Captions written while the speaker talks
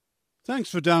Thanks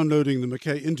for downloading the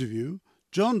McKay interview.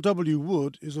 John W.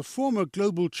 Wood is a former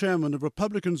global chairman of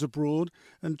Republicans Abroad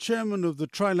and chairman of the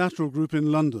Trilateral group in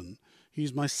London.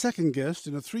 He's my second guest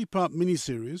in a three-part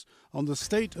miniseries on the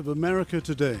state of America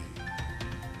today.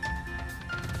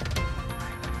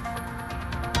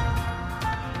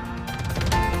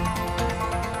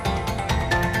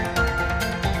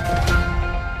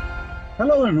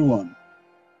 Hello, everyone.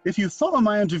 If you follow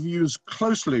my interviews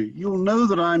closely, you'll know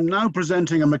that I'm now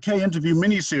presenting a McKay interview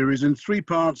miniseries in three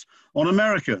parts on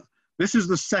America. This is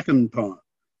the second part.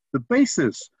 The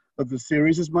basis of the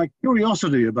series is my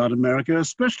curiosity about America,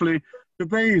 especially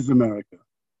today's America.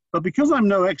 But because I'm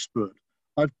no expert,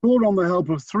 I've called on the help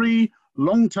of three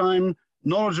long-time,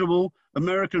 knowledgeable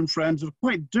American friends of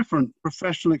quite different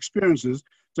professional experiences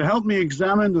to help me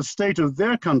examine the state of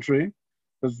their country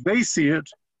as they see it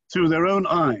through their own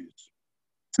eyes.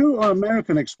 Two are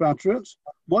American expatriates,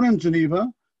 one in Geneva,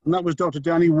 and that was Dr.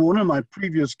 Danny Warner, my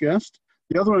previous guest,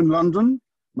 the other in London,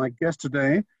 my guest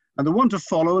today, and the one to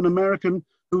follow, an American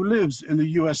who lives in the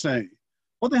USA.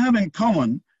 What they have in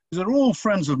common is they're all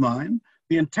friends of mine,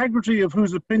 the integrity of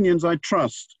whose opinions I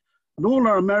trust, and all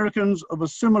are Americans of a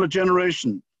similar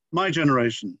generation, my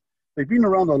generation. They've been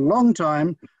around a long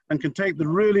time and can take the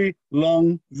really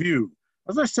long view.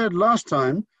 As I said last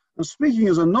time, and speaking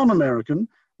as a non-American,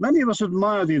 many of us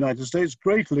admire the United States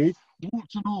greatly,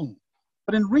 warts and all.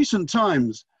 But in recent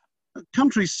times, the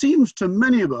country seems to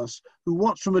many of us who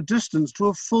watch from a distance to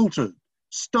have faltered,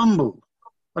 stumbled,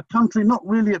 a country not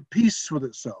really at peace with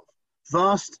itself,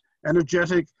 vast,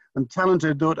 energetic, and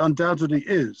talented though it undoubtedly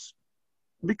is.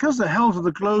 Because the health of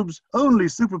the globe's only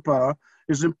superpower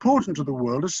is important to the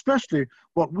world, especially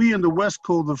what we in the West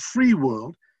call the free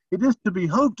world, it is to be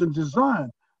hoped and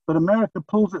desired that America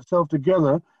pulls itself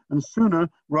together, and sooner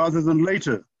rather than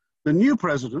later. The new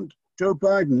president, Joe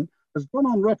Biden, has gone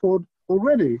on record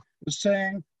already as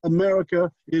saying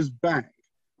America is back.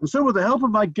 And so with the help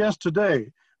of my guest today,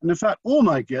 and in fact all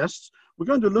my guests, we're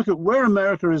going to look at where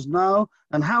America is now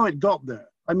and how it got there.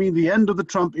 I mean the end of the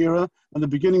Trump era and the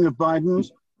beginning of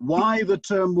Biden's, why the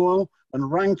turmoil and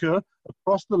rancor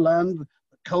across the land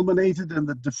culminated in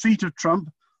the defeat of Trump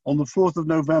on the 4th of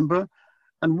November,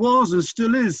 and was and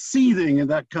still is seething in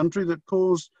that country that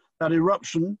caused that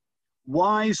eruption,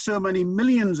 why so many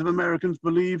millions of Americans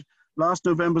believed last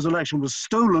November's election was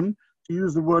stolen, to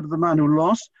use the word of the man who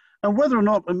lost, and whether or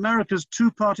not America's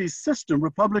two-party system,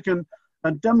 Republican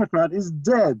and Democrat, is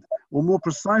dead, or more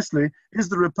precisely, is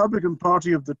the Republican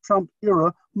Party of the Trump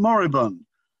era moribund?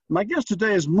 My guest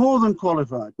today is more than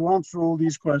qualified to answer all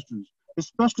these questions,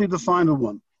 especially the final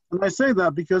one. And I say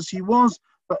that because he was,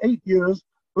 for 8 years,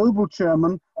 global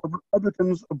chairman of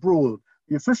Republicans Abroad,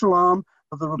 the official arm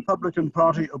of the Republican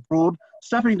Party abroad,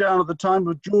 stepping down at the time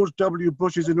of George W.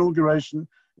 Bush's inauguration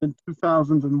in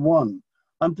 2001.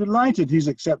 I'm delighted he's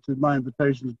accepted my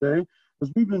invitation today,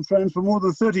 as we've been friends for more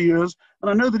than 30 years,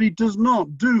 and I know that he does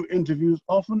not do interviews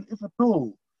often, if at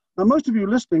all. Now, most of you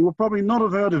listening will probably not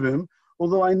have heard of him,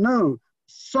 although I know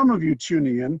some of you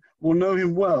tuning in will know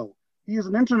him well. He is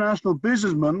an international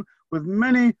businessman with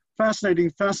many fascinating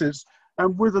facets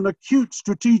and with an acute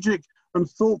strategic and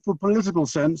thoughtful political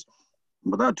sense.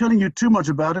 Without telling you too much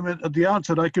about him at the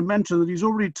outset, I can mention that he's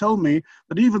already told me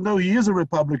that even though he is a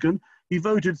Republican, he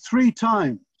voted 3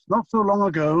 times, not so long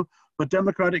ago, for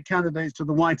Democratic candidates to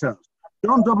the White House.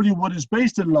 John W. Wood is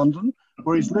based in London,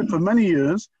 where he's lived for many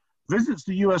years, visits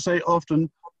the USA often,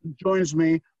 and joins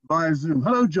me via Zoom.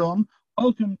 Hello, John.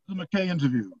 Welcome to the McKay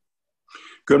interview.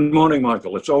 Good morning,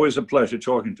 Michael. It's always a pleasure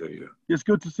talking to you. It's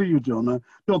good to see you, John.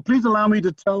 John, please allow me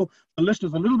to tell the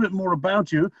listeners a little bit more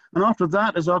about you. And after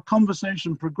that, as our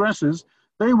conversation progresses,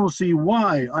 they will see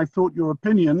why I thought your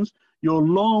opinions, your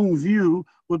long view,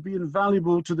 would be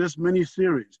invaluable to this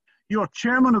mini-series. You're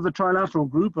chairman of the Trilateral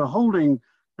Group, a holding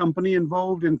company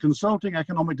involved in consulting,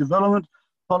 economic development,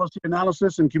 policy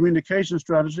analysis, and communication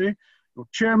strategy. You're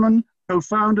chairman,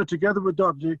 co-founder, together with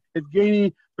Dr.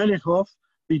 Evgeny Belikhov,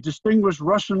 the distinguished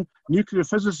Russian nuclear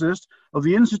physicist, of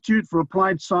the Institute for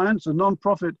Applied Science, a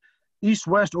non-profit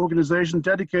East-West organization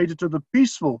dedicated to the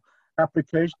peaceful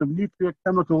application of nuclear,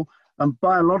 chemical, and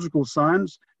biological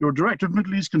science. You're director of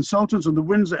Middle East Consultants and the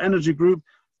Windsor Energy Group,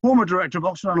 former director of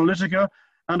Oxford Analytica,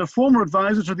 and a former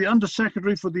advisor to the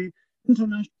Undersecretary for the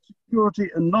International Security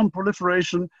and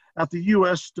Non-Proliferation at the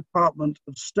U.S. Department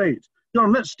of State.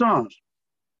 John, let's start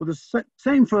with the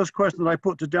same first question that I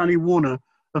put to Danny Warner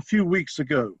a few weeks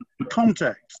ago.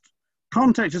 Context.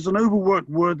 Context is an overworked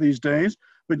word these days,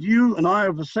 but you and I are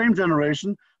of the same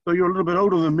generation, though you're a little bit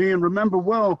older than me, and remember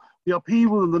well the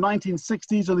upheaval in the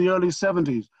 1960s and the early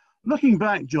 70s. Looking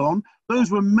back, John, those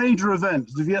were major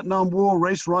events: the Vietnam War,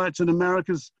 race riots in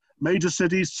America's major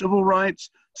cities, civil rights,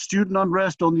 student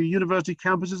unrest on the university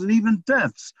campuses, and even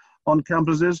deaths on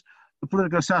campuses, the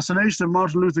political assassination of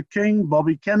Martin Luther King,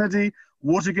 Bobby Kennedy,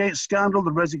 Watergate scandal,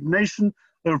 the resignation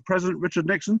of President Richard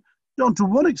Nixon. John, to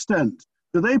what extent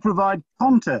do they provide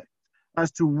context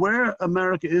as to where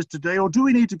America is today, or do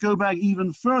we need to go back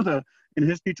even further in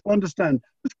history to understand?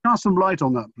 Just cast some light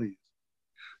on that, please.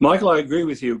 Michael, I agree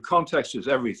with you. Context is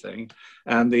everything,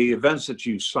 and the events that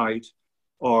you cite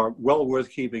are well worth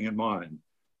keeping in mind.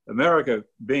 America,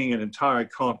 being an entire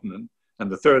continent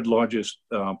and the third largest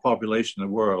population in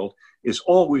the world, is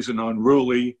always an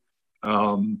unruly,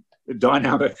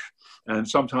 dynamic, and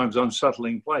sometimes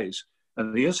unsettling place.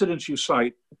 And the incidents you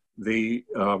cite, the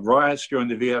riots during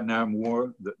the Vietnam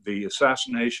War, the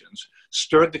assassinations,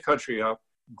 stirred the country up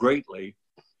greatly,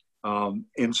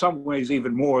 in some ways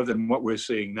even more than what we're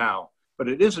seeing now. But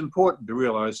it is important to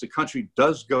realize the country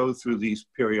does go through these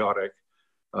periodic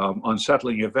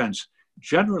unsettling events.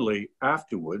 Generally,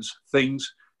 afterwards,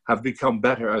 things have become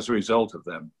better as a result of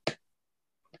them.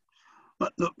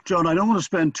 But look, John, I don't want to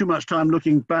spend too much time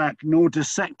looking back nor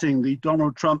dissecting the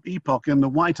Donald Trump epoch in the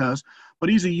White House, but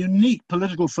he's a unique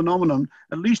political phenomenon,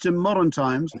 at least in modern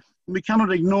times, and we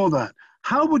cannot ignore that.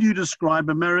 How would you describe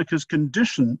America's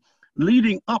condition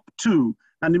leading up to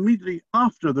and immediately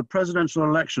after the presidential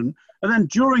election, and then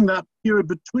during that period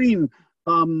between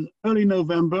early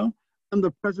November and the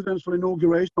presidential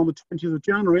inauguration on the 20th of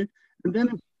January, and then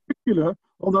in particular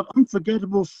on that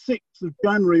unforgettable 6th of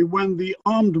January when the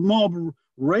armed mob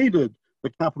raided the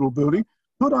Capitol building?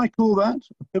 Could I call that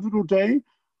a pivotal day?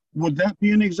 Would that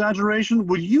be an exaggeration?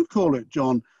 Would you call it,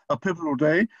 John, a pivotal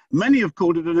day? Many have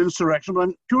called it an insurrection, but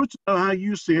I'm curious to know how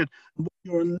you see it and what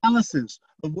your analysis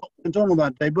of what went on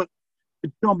that day. But,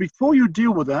 John, before you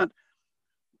deal with that,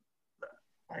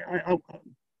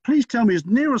 please tell me as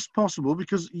near as possible,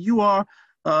 because you are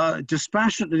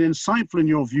dispassionate and insightful in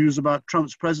your views about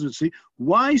Trump's presidency,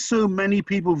 why so many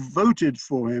people voted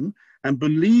for him and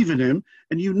believe in him.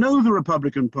 And you know the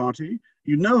Republican Party,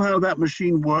 you know how that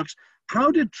machine works.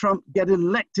 How did Trump get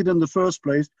elected in the first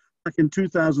place back in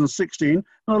 2016? And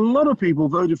a lot of people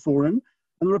voted for him,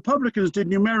 and the Republicans did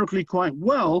numerically quite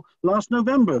well last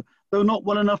November, though not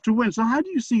well enough to win. So how do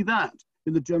you see that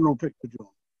in the general picture, John?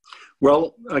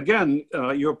 Well, again,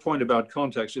 your point about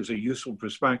context is a useful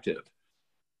perspective.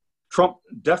 Trump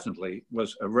definitely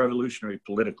was a revolutionary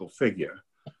political figure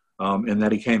in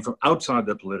that he came from outside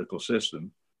the political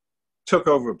system, took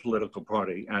over a political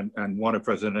party, and won a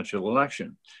presidential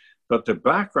election. But the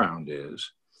background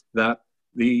is that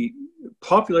the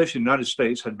population of the United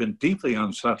States had been deeply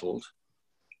unsettled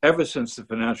ever since the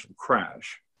financial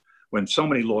crash, when so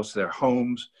many lost their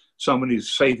homes, so many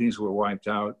savings were wiped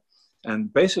out,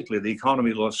 and basically the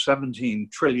economy lost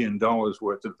 $17 trillion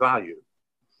worth of value.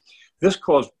 This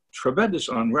caused tremendous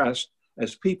unrest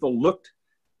as people looked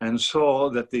and saw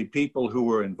that the people who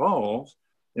were involved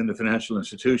in the financial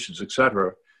institutions, et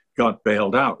cetera, got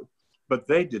bailed out, but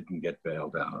they didn't get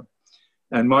bailed out.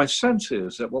 And my sense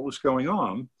is that what was going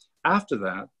on after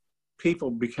that,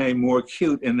 people became more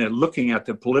acute in their looking at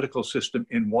the political system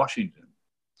in Washington,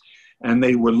 and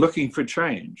they were looking for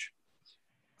change.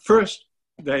 First,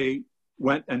 they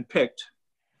went and picked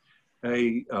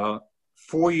a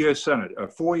four-year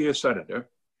senator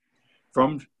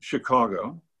from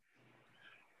Chicago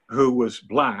who was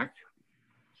Black,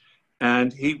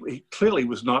 and he clearly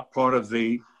was not part of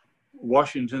the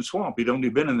Washington swamp. He'd only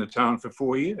been in the town for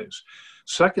 4 years.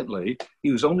 Secondly,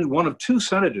 he was only one of two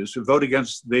senators to vote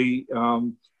against the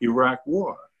Iraq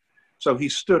war. So he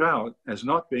stood out as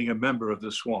not being a member of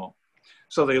the swamp.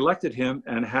 So they elected him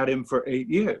and had him for 8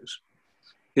 years.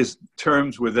 His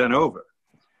terms were then over.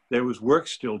 There was work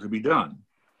still to be done.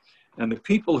 And the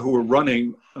people who were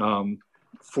running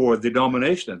for the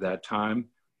nomination at that time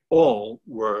all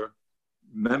were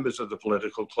members of the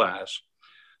political class.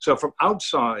 So from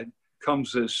outside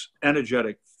comes this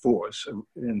energetic force,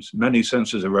 in many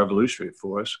senses a revolutionary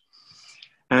force.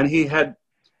 And he had,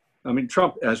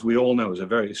 Trump, as we all know, is a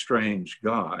very strange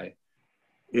guy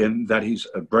in that he's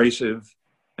abrasive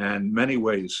and many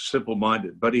ways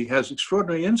simple-minded, but he has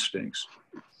extraordinary instincts.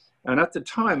 And at the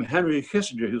time, Henry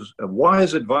Kissinger, who's a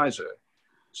wise advisor,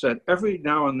 said every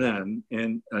now and then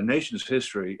in a nation's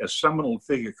history, a seminal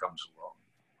figure comes along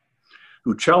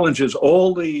who challenges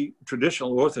all the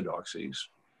traditional orthodoxies,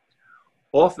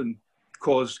 often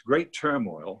caused great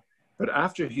turmoil, but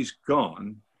after he's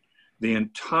gone, the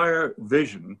entire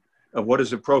vision of what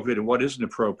is appropriate and what isn't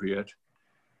appropriate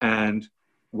and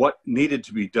what needed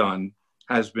to be done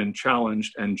has been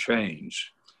challenged and changed.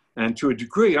 And to a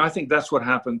degree, I think that's what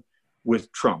happened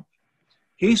with Trump.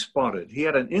 He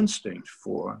had an instinct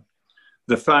for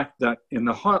the fact that in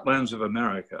the heartlands of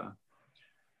America,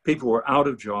 people were out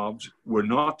of jobs, were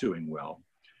not doing well.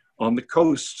 On the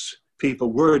coasts, people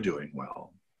were doing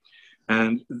well.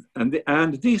 And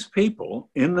these people,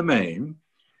 in the main,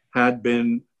 had been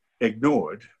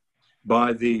ignored by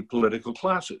the political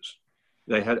classes.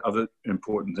 They had other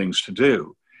important things to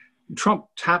do. Trump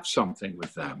tapped something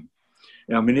with them.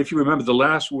 I mean, if you remember the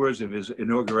last words of his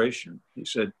inauguration, he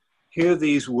said, "Hear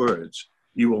these words,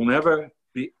 you will never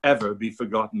ever be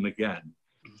forgotten again."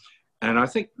 And I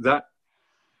think that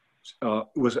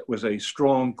was a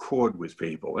strong chord with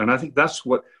people. And I think that's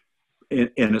what,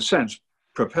 in a sense,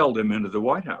 propelled him into the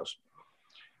White House.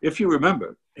 If you remember,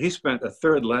 he spent a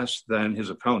third less than his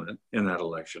opponent in that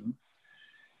election.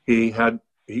 He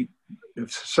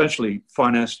essentially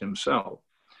financed himself.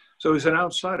 So he's an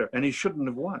outsider, and he shouldn't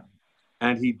have won.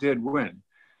 And he did win.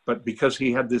 But because he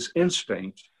had this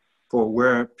instinct for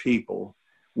where people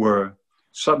were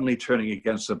suddenly turning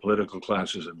against the political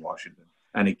classes in Washington,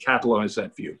 and he catalyzed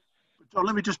that view. John,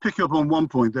 let me just pick you up on one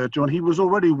point there, John. He was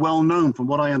already well known, from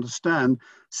what I understand,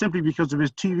 simply because of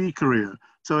his TV career.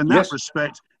 So in that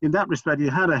respect, he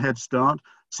had a head start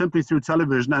simply through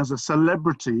television as a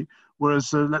celebrity,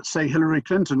 whereas, let's say, Hillary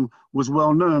Clinton was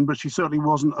well known, but she certainly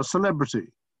wasn't a celebrity.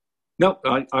 No,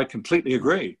 I completely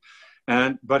agree.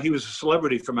 But he was a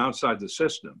celebrity from outside the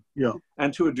system. Yeah.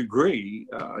 And to a degree,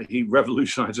 he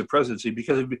revolutionized the presidency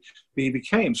because he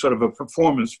became sort of a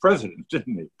performance president,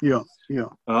 didn't he? Yeah, yeah.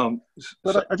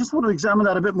 But I just want to examine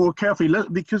that a bit more carefully,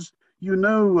 because you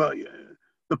know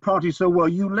the party so well.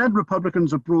 You led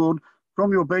Republicans abroad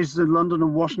from your bases in London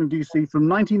and Washington, D.C. from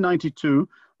 1992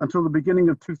 until the beginning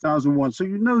of 2001. So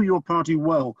you know your party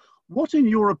well. What, in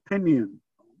your opinion,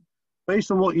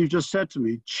 based on what you just said to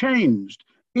me, changed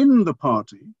in the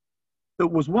party that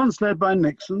was once led by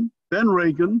Nixon, then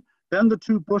Reagan, then the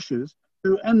two Bushes,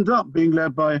 to end up being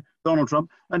led by Donald Trump?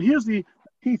 And here's the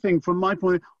key thing from my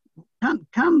point of view.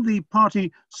 Can the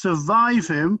party survive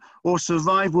him or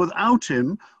survive without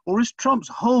him, or is Trump's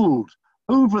hold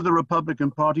over the Republican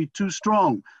Party too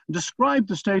strong? Describe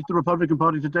the state of the Republican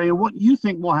Party today and what you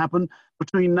think will happen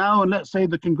between now and, let's say,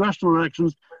 the congressional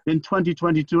elections in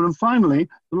 2022. And finally,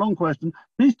 the long question,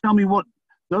 please tell me what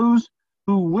those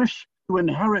who wish to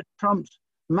inherit Trump's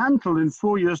mantle in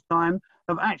 4 years' time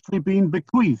have actually been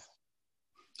bequeathed.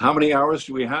 How many hours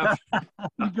do we have?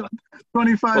 You've got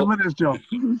 25 minutes, John.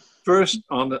 First,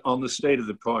 on the state of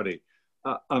the party.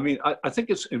 I think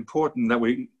it's important that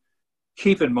we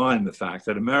keep in mind the fact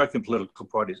that American political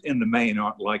parties in the main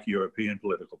aren't like European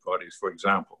political parties, for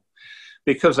example,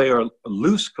 because they are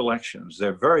loose collections.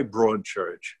 They're very broad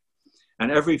church.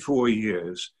 And every 4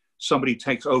 years, somebody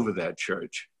takes over that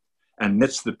church and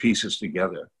knits the pieces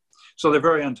together. So they're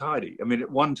very untidy. I mean, at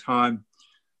one time,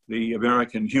 the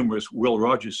American humorist Will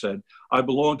Rogers said, "I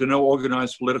belong to no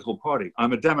organized political party.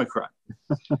 I'm a Democrat."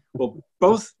 Well,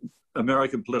 both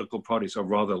American political parties are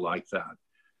rather like that.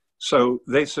 So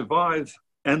they survive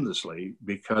endlessly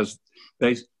because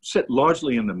they sit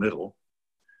largely in the middle,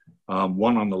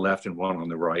 one on the left and one on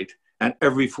the right. And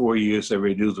every 4 years, they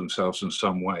renew themselves in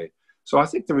some way. So I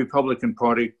think the Republican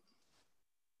Party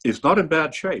is not in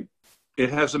bad shape. It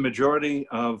has a majority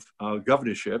of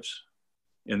governorships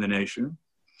in the nation.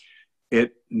 It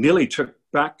nearly took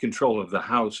back control of the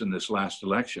House in this last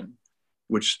election,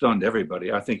 which stunned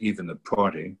everybody, I think even the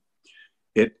party.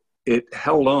 It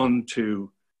held on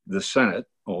to the Senate,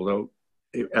 and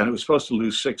it was supposed to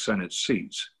lose 6 Senate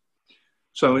seats.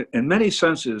 So in many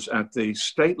senses, at the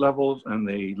state levels and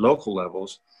the local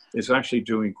levels, it's actually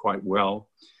doing quite well.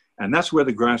 And that's where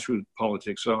the grassroots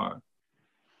politics are.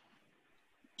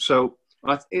 So,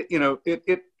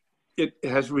 it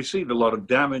has received a lot of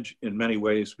damage in many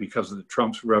ways because of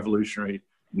Trump's revolutionary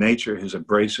nature, his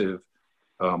abrasive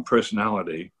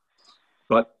personality.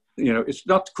 But, it's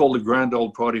not called the grand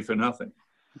old party for nothing.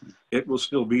 It will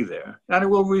still be there, and it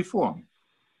will reform.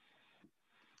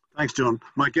 Thanks, John.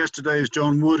 My guest today is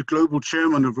John Wood, Global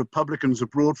Chairman of Republicans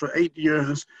Abroad for 8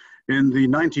 years in the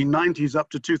 1990s up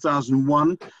to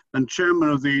 2001, and Chairman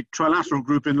of the Trilateral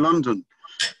Group in London.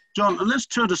 John, let's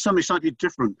turn to something slightly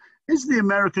different. Is the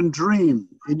American dream,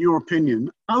 in your opinion,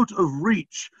 out of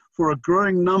reach for a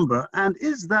growing number? And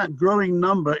is that growing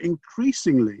number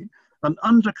increasingly an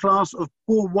underclass of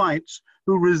poor whites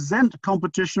who resent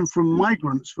competition from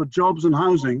migrants for jobs and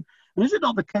housing? And is it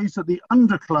not the case that the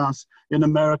underclass in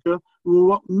America, who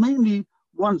were mainly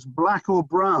once black or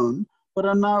brown, but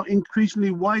are now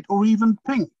increasingly white or even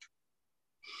pink?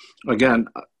 Again,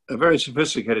 a very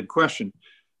sophisticated question.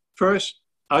 First,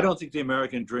 I don't think the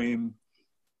American dream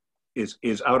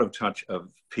is out of touch of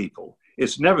people.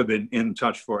 It's never been in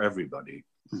touch for everybody.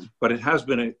 but it has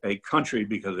been a country,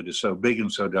 because it is so big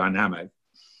and so dynamic,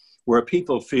 where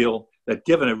people feel that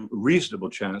given a reasonable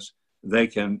chance, they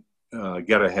can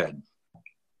get ahead.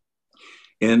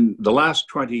 In the last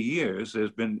 20 years,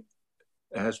 has been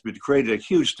created a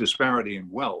huge disparity in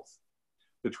wealth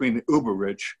between the uber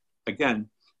rich, again,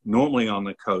 normally on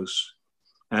the coast,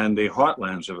 and the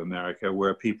heartlands of America,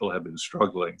 where people have been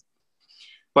struggling.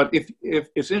 But if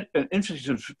it's an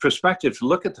interesting perspective to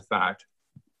look at the fact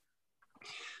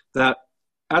that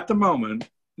at the moment,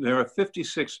 there are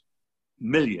 56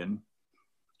 million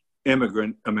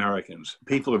immigrant Americans.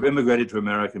 People have immigrated to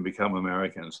America and become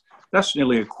Americans. That's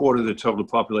nearly a quarter of the total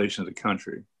population of the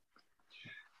country.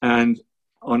 And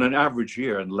on an average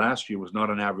year, and last year was not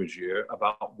an average year,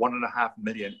 about 1.5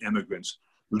 million immigrants,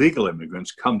 legal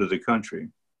immigrants, come to the country.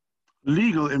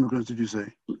 Legal immigrants, did you say?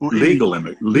 Legal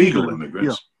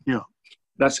immigrants. Yeah.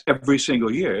 That's every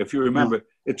single year. If you remember,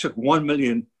 it took 1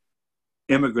 million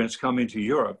immigrants coming to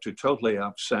Europe to totally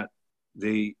upset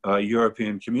the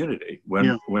European community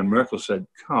when Merkel said,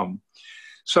 come.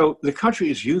 So the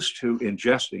country is used to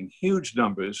ingesting huge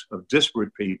numbers of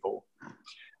disparate people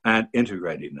and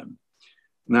integrating them.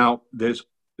 Now, there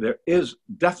is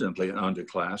definitely an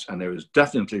underclass, and there is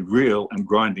definitely real and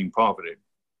grinding poverty.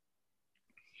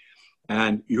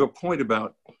 And your point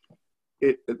about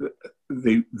it,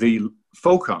 the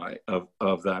foci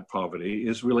of that poverty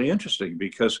is really interesting,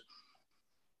 because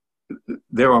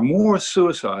there are more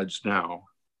suicides now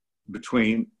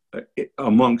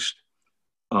amongst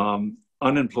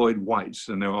unemployed whites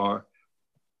than there are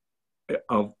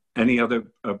of any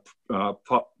other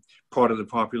part of the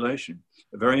population.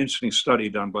 A very interesting study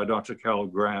done by Dr. Carol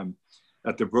Graham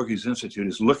at the Brookings Institute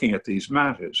is looking at these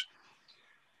matters.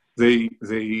 The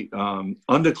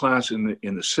underclass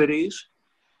in the cities,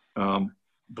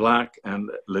 Black and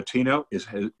Latino,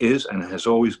 is and has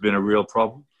always been a real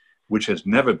problem, which has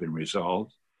never been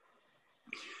resolved.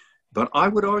 But I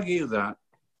would argue that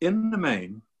in the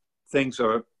main, things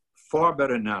are far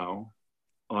better now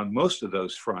on most of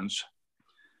those fronts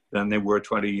than they were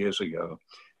 20 years ago.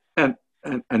 And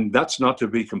that's not to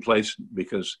be complacent,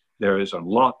 because there is a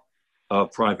lot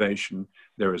of privation,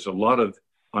 there is a lot of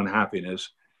unhappiness,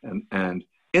 and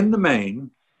in the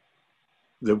main,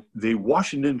 the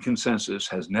Washington consensus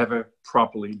has never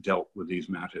properly dealt with these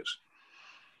matters.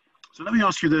 So let me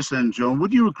ask you this then, John.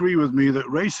 Would you agree with me that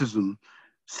racism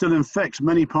still infects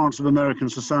many parts of American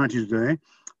society today,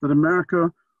 that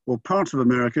America, or parts of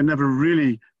America, never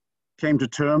really came to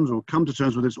terms or come to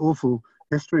terms with its awful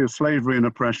history of slavery and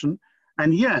oppression,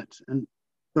 and yet, and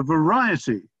the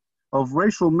variety of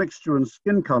racial mixture and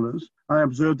skin colors I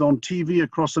observed on TV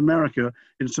across America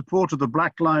in support of the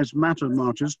Black Lives Matter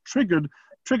marches, triggered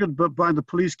by the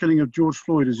police killing of George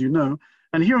Floyd, as you know,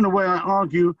 and here in a way I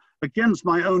argue against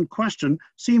my own question,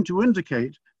 seem to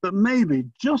indicate that maybe,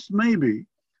 just maybe,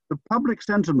 the public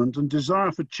sentiment and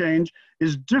desire for change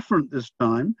is different this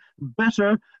time,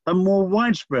 better and more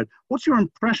widespread. What's your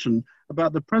impression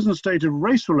about the present state of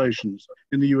race relations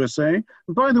in the USA?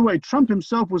 And by the way, Trump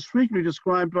himself was frequently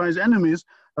described by his enemies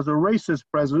as a racist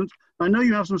president. I know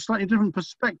you have some slightly different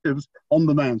perspectives on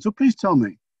the man, so please tell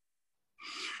me.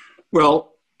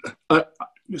 Well,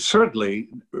 certainly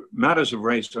matters of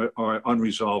race are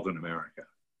unresolved in America.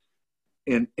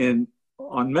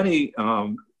 On many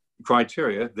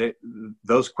criteria,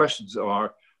 those questions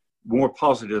are more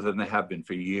positive than they have been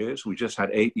for years. We just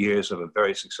had 8 years of a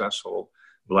very successful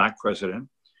Black president.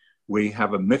 We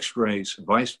have a mixed race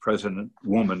vice president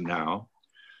woman now.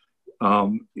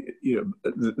 The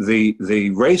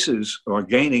races are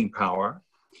gaining power.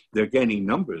 They're gaining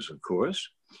numbers, of course.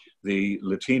 The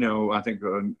Latino, I think,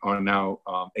 are now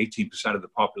 18% of the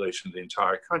population of the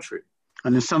entire country.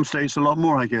 And in some states, a lot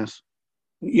more, I guess.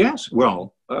 Yes,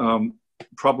 well,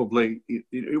 probably,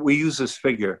 we use this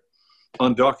figure,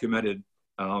 undocumented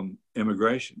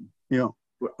immigration. Yeah.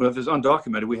 Well, if it's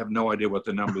undocumented, we have no idea what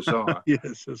the numbers are.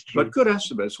 Yes, that's true. But good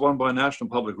estimates, one by National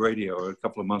Public Radio a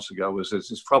couple of months ago, was this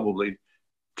is probably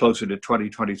closer to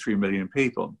 23 million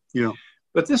people. Yeah.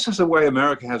 But this is the way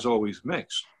America has always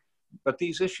mixed. But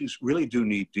these issues really do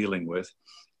need dealing with.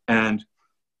 And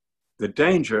the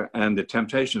danger and the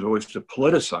temptation is always to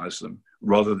politicize them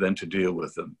rather than to deal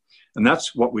with them. And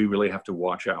that's what we really have to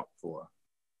watch out for.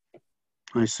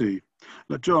 I see.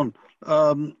 Now, John,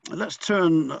 let's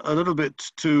turn a little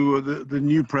bit to the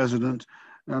new president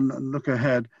and look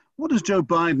ahead. What does Joe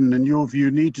Biden, in your view,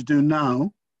 need to do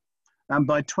now and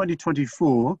by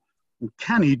 2024? And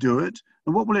can he do it?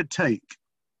 And what will it take?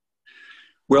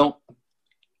 Well,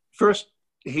 first,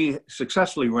 he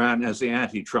successfully ran as the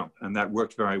anti-Trump, and that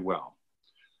worked very well.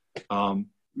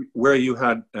 where you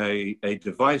had a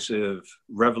divisive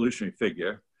revolutionary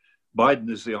figure, Biden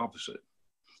is the opposite.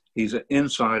 He's an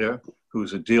insider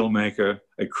who's a deal maker,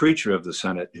 a creature of the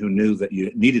Senate who knew that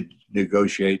you needed to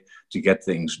negotiate to get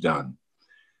things done.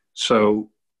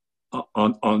 So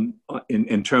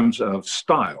in terms of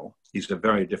style, he's a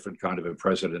very different kind of a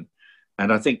president.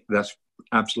 And I think that's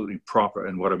absolutely proper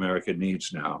and what America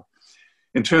needs now.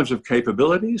 In terms of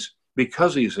capabilities,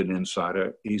 because he's an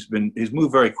insider, he's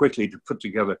moved very quickly to put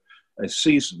together a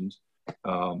seasoned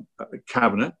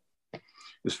cabinet.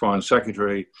 His foreign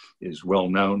secretary is well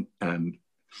known and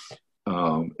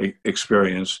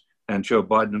experienced, and Joe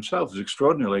Biden himself is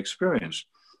extraordinarily experienced.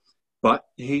 But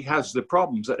he has the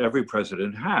problems that every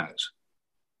president has.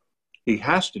 He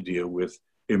has to deal with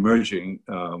emerging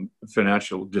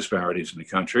financial disparities in the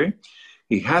country.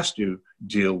 He has to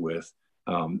deal with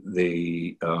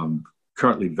the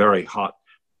currently very hot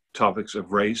topics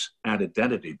of race and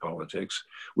identity politics,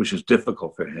 which is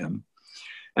difficult for him.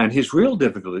 And his real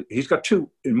difficulty, he's got two,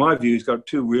 in my view, he's got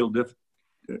two real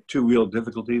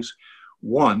difficulties.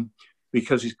 One,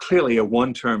 because he's clearly a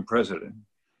one-term president.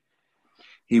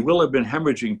 He will have been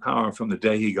hemorrhaging power from the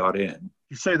day he got in.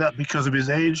 You say that because of his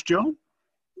age, John?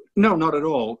 No, not at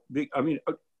all. I mean,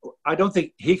 I don't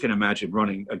think he can imagine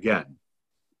running again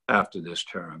after this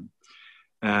term.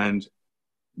 And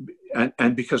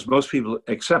because most people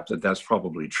accept that that's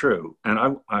probably true.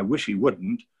 And I wish he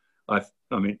wouldn't. I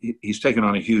mean, he's taken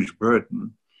on a huge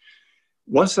burden.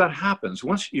 Once that happens,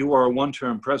 once you are a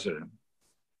one-term president,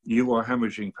 you are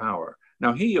hemorrhaging power.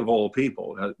 Now, he, of all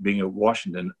people, being a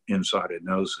Washington insider,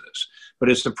 knows this. But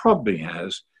it's the problem he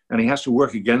has, and he has to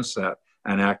work against that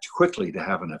and act quickly to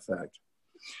have an effect.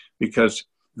 Because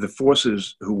the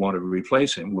forces who want to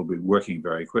replace him will be working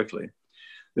very quickly.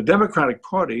 The Democratic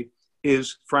Party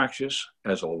is fractious,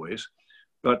 as always,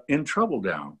 but in trouble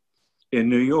now. In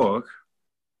New York,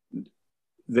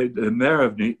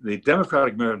 the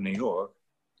Democratic mayor of New York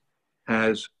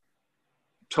has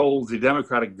told the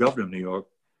Democratic governor of New York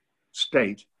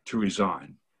State to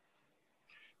resign.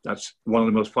 That's one of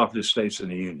the most populous states in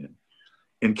the union.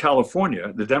 In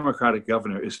California, the Democratic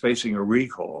governor is facing a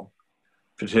recall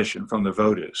petition from the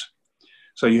voters.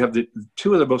 So you have the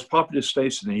two of the most populous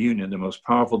states in the union, the most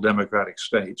powerful Democratic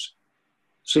states,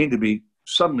 seem to be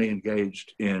suddenly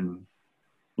engaged in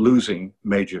losing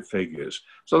major figures.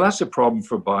 So that's a problem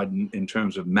for Biden in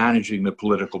terms of managing the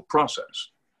political process.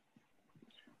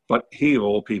 But he, of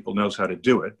all people, knows how to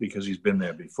do it because he's been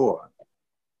there before.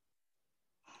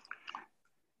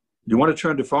 You want to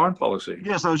turn to foreign policy?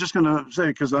 Yes, I was just going to say,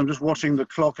 because I'm just watching the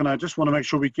clock, and I just want to make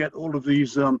sure we get all of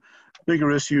these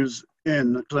bigger issues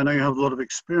in, because I know you have a lot of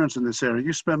experience in this area.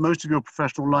 You spent most of your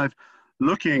professional life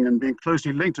looking and being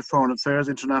closely linked to foreign affairs,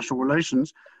 international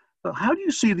relations. How do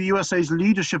you see the USA's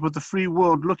leadership of the free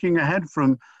world looking ahead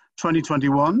from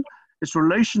 2021, its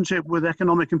relationship with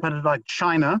economic competitors like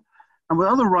China, and with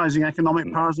other rising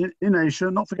economic powers in Asia,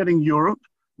 not forgetting Europe,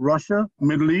 Russia,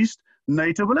 Middle East,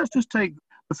 NATO? But let's just take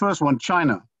the first one,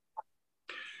 China.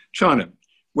 China.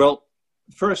 Well,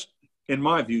 first, in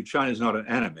my view, China is not an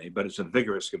enemy, but it's a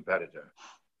vigorous competitor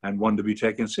and one to be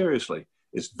taken seriously.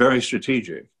 It's very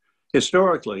strategic.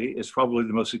 Historically, it's probably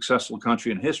the most successful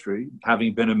country in history,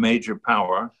 having been a major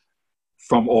power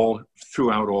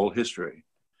throughout all history.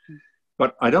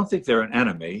 But I don't think they're an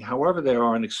enemy. However, they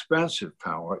are an expansive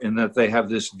power in that they have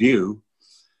this view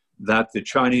that the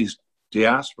Chinese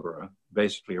diaspora,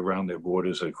 basically around their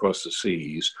borders across the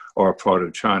seas, are a part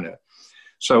of China.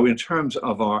 So in terms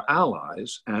of our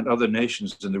allies and other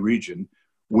nations in the region,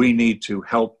 we need to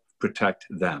help protect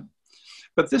them.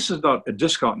 But this is not a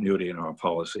discontinuity in our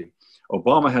policy.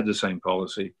 Obama had the same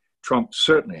policy. Trump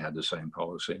certainly had the same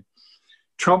policy.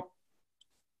 Trump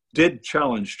did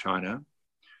challenge China,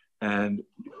 and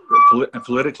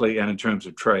politically and in terms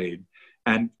of trade,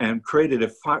 and created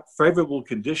a favorable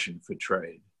condition for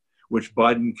trade, which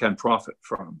Biden can profit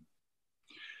from.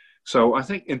 So I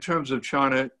think in terms of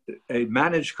China, a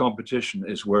managed competition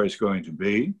is where it's going to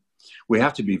be. We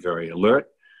have to be very alert.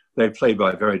 They play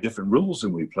by very different rules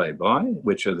than we play by,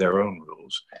 which are their own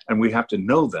rules. And we have to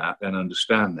know that and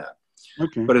understand that.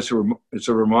 Okay. But it's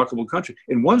a remarkable country.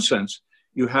 In one sense,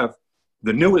 you have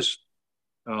the newest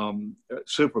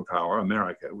superpower,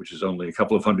 America, which is only a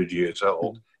couple of hundred years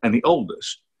old, and the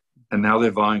oldest. And now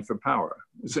they're vying for power.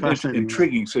 It's an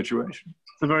intriguing situation.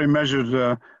 It's a very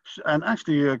measured and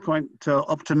actually quite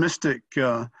optimistic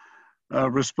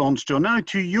response, John. Now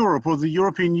to Europe, or the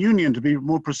European Union to be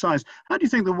more precise. How do you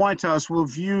think the White House will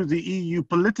view the EU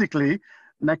politically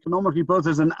and economically, both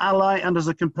as an ally and as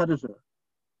a competitor?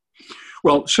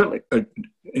 Well, certainly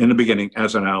in the beginning,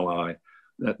 as an ally.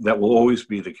 that will always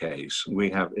be the case. We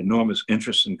have enormous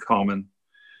interests in common.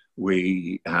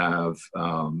 We have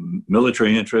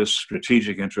military interests,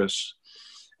 strategic interests,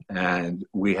 and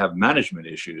we have management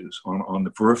issues on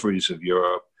the peripheries of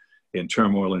Europe, in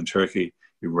turmoil in Turkey,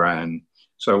 Iran.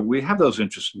 So we have those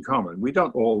interests in common. We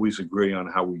don't always agree on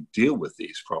how we deal with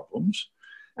these problems,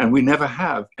 and we never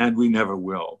have, and we never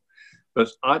will. But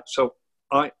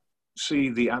I see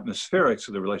the atmospherics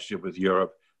of the relationship with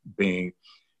Europe being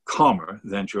calmer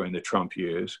than during the Trump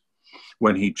years,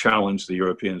 when he challenged the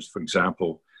Europeans, for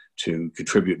example, to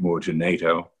contribute more to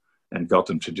NATO and got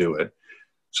them to do it.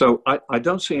 So I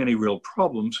don't see any real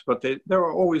problems, but there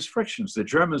are always frictions. The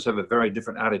Germans have a very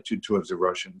different attitude towards the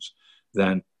Russians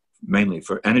than, mainly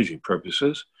for energy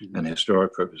purposes and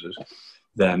historic purposes,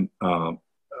 than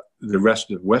the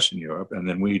rest of Western Europe, and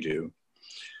than we do.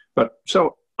 But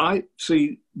so I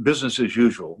see business as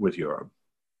usual with Europe.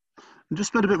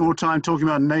 Just spend a bit more time talking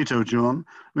about NATO, John.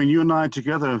 I mean, you and I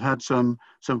together have had some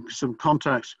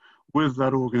contacts with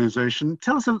that organization.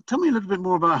 Tell me a little bit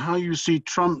more about how you see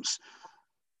Trump's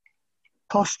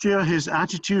posture, his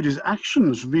attitude, his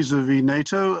actions vis-a-vis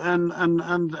NATO, and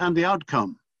the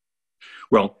outcome.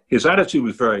 Well, his attitude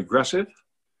was very aggressive,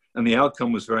 and the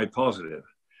outcome was very positive,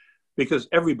 because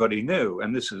everybody knew,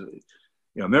 and this is,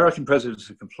 American presidents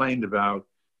have complained about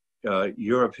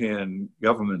European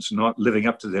governments not living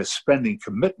up to their spending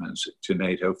commitments to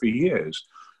NATO for years.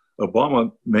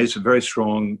 Obama made some very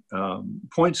strong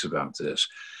points about this.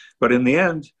 But in the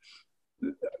end,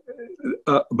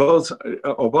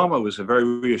 Obama was a very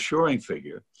reassuring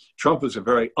figure. Trump was a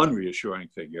very unreassuring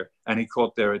figure, and he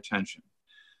caught their attention.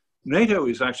 NATO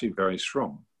is actually very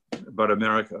strong, but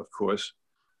America, of course,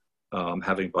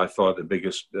 having by far the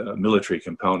biggest military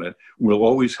component, will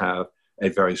always have a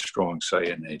very strong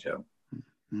say in NATO.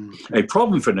 Mm-hmm. A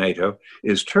problem for NATO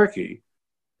is Turkey,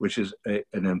 which is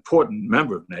an important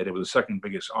member of NATO, with the second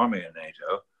biggest army in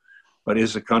NATO, but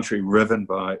is a country riven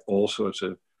by all sorts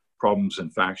of problems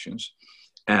and factions,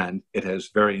 and it has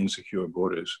very insecure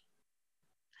borders.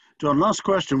 John, last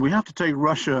question. We have to take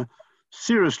Russia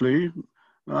seriously,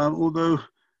 although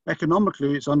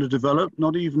economically it's underdeveloped,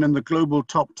 not even in the global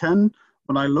top 10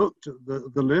 when I looked at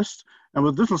the list, and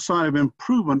with little sign of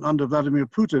improvement under Vladimir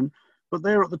Putin, but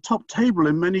they're at the top table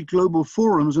in many global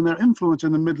forums, and their influence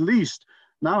in the Middle East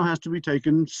now has to be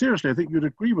taken seriously. I think you'd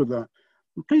agree with that.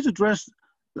 And please address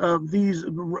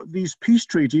these peace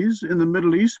treaties in the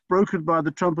Middle East brokered by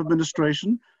the Trump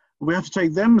administration. We have to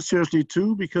take them seriously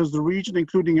too, because the region,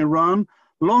 including Iran,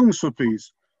 longs for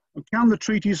peace. And can the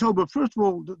treaties hold? But first of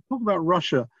all, talk about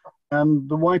Russia and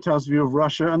the White House view of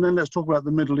Russia, and then let's talk about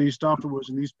the Middle East afterwards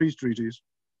in these peace treaties.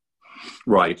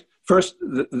 Right. First,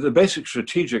 the basic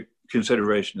strategic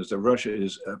consideration is that Russia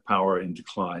is a power in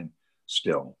decline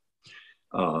still.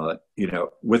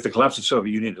 With the collapse of the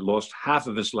Soviet Union, it lost half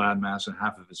of its landmass and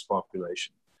half of its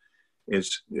population.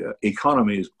 Its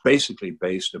economy is basically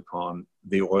based upon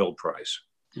the oil price.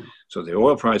 Yeah. So the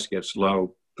oil price gets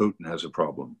low, Putin has a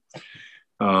problem.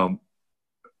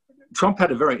 Trump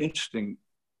had a very interesting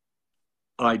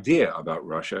idea about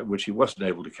Russia, which he wasn't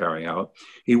able to carry out.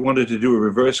 He wanted to do a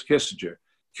reverse Kissinger.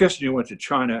 Kissinger went to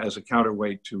China as a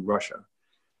counterweight to Russia.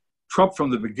 Trump, from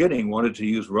the beginning, wanted to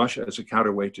use Russia as a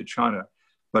counterweight to China,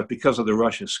 but because of the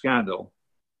Russia scandal,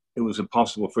 it was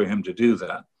impossible for him to do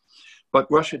that. But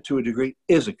Russia, to a degree,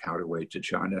 is a counterweight to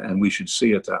China, and we should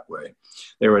see it that way.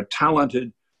 There are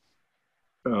talented,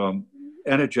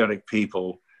 energetic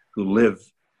people who live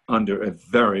under a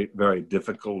very, very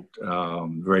difficult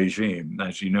regime.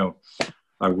 As you know,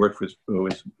 I worked with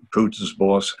Putin's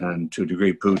boss and, to a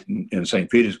degree, Putin in St.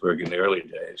 Petersburg in the early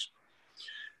days.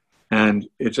 And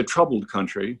it's a troubled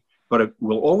country, but it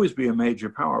will always be a major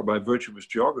power by virtue of its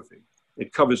geography.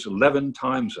 It covers 11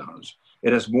 time zones.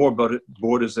 It has more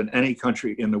borders than any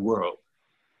country in the world.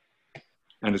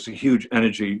 And it's a huge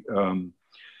energy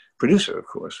producer, of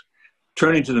course.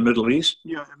 Turning to the Middle East.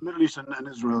 Yeah, Middle East and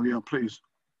Israel, yeah, please.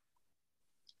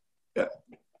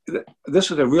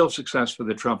 This is a real success for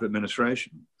the Trump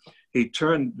administration. He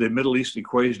turned the Middle East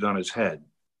equation on its head.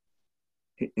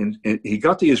 He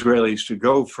got the Israelis to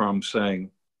go from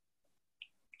saying,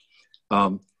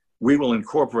 we will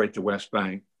incorporate the West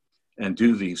Bank and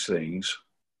do these things,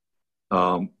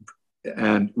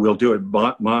 and we'll do it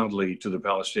mildly to the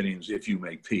Palestinians if you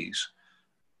make peace.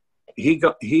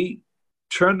 He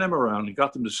turned them around and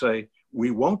got them to say,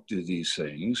 we won't do these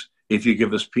things if you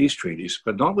give us peace treaties,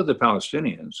 but not with the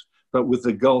Palestinians, but with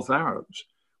the Gulf Arabs,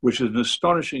 which is an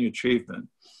astonishing achievement.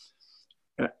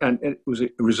 And it was a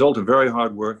result of very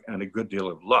hard work and a good deal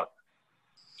of luck.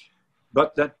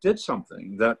 But that did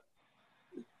something that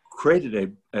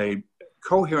created a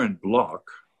coherent bloc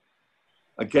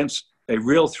against a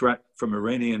real threat from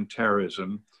Iranian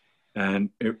terrorism and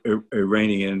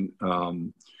Iranian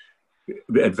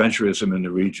adventurism in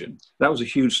the region. That was a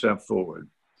huge step forward.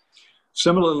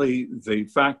 Similarly, the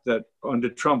fact that under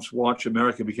Trump's watch,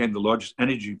 America became the largest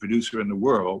energy producer in the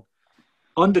world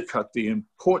undercut the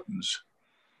importance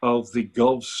of the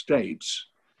Gulf states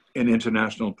in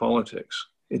international politics.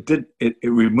 It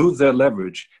removed their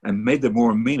leverage and made them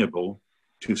more amenable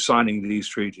to signing these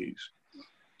treaties.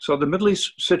 So the Middle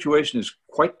East situation is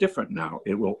quite different now.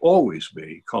 It will always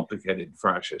be complicated and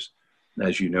fractious,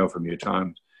 as you know from your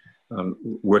time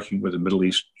working with a Middle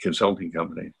East consulting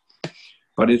company.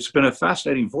 But it's been a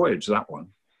fascinating voyage, that one.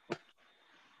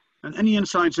 And any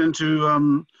insights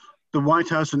into the White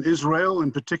House and Israel,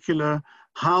 in particular,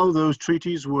 how those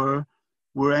treaties were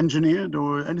engineered,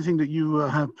 or anything that you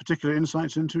have particular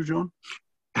insights into, John?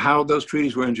 How those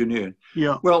treaties were engineered?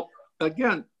 Yeah. Well,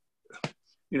 again,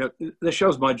 you know, this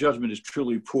shows my judgment is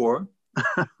truly poor.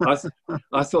 I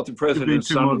thought the president's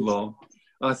son-in-law,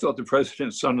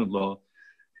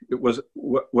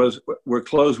 were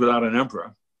closed without an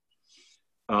emperor,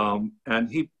 and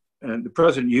the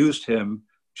president used him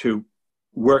to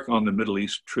work on the Middle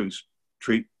East truce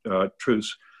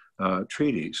treaties.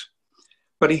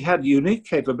 But he had unique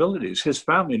capabilities. His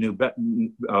family knew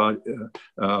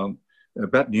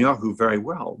Netanyahu very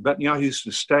well. Netanyahu used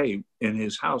to stay in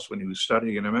his house when he was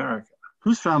studying in America.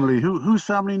 Whose family? Whose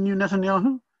family knew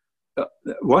Netanyahu?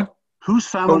 What? Whose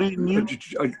family knew?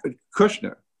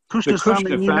 Kushner. Kushner's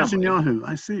family knew Netanyahu.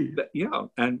 I see. Yeah,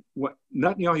 and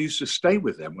Netanyahu used to stay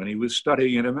with them when he was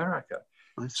studying in America.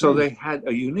 So they had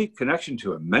a unique connection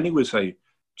to him. Many would say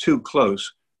too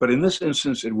close, but in this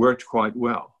instance, it worked quite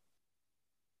well.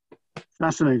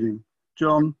 Fascinating.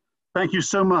 John, thank you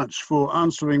so much for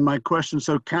answering my questions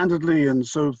so candidly and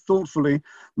so thoughtfully.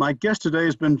 My guest today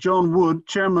has been John Wood,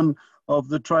 chairman of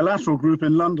the Trilateral Group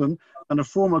in London and a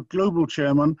former global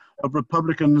chairman of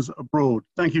Republicans Abroad.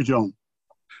 Thank you, John.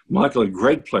 Michael, a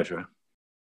great pleasure.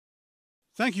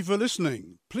 Thank you for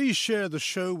listening. Please share the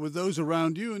show with those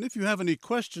around you, and if you have any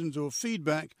questions or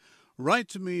feedback, write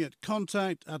to me at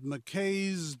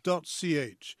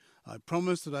contact@mckays.ch. I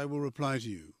promise that I will reply to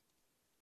you.